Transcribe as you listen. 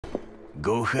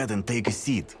Go ahead and take a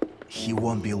seat. He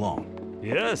won't be long.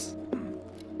 Yes?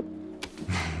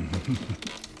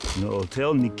 No,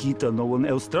 tell Nikita no one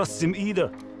else trusts him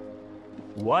either.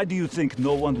 Why do you think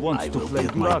no one wants I to will play be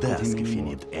at my Glock with desk him if you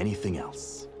anymore? need anything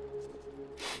else.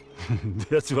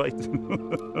 That's right.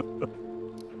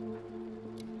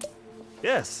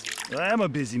 Yes, I am a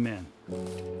busy man.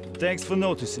 Thanks for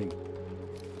noticing.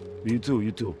 You too,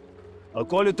 you too. I'll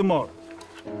call you tomorrow.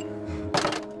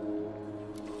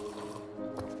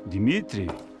 Dmitri,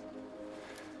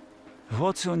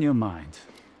 what's on your mind?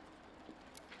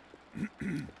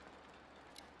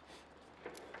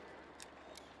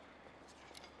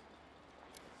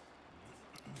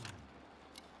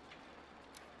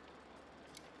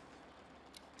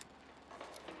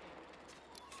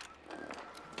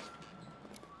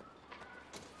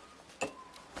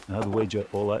 I'd wager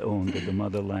all I own that the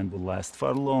motherland will last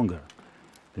far longer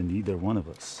than either one of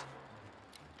us.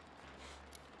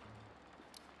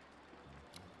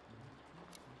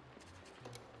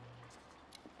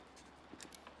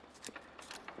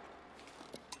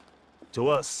 To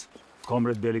us,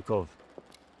 Comrade Belikov.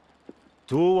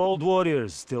 Two old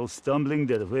warriors still stumbling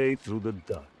their way through the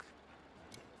dark.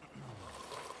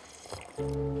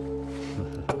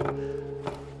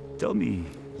 Tell me,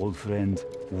 old friend,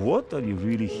 what are you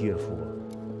really here for?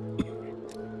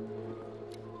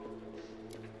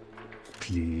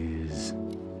 Please,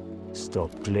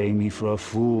 stop playing me for a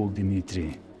fool,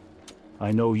 Dmitri.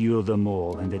 I know you're the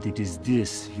mole and that it is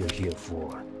this you're here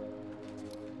for.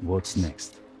 What's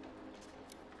next?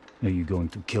 Are you going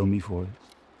to kill me for it?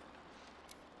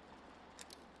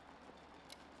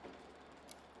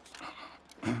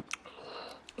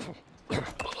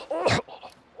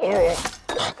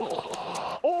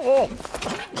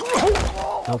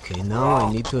 Okay, now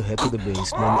I need to head to the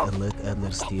basement and let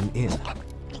Adler's team in.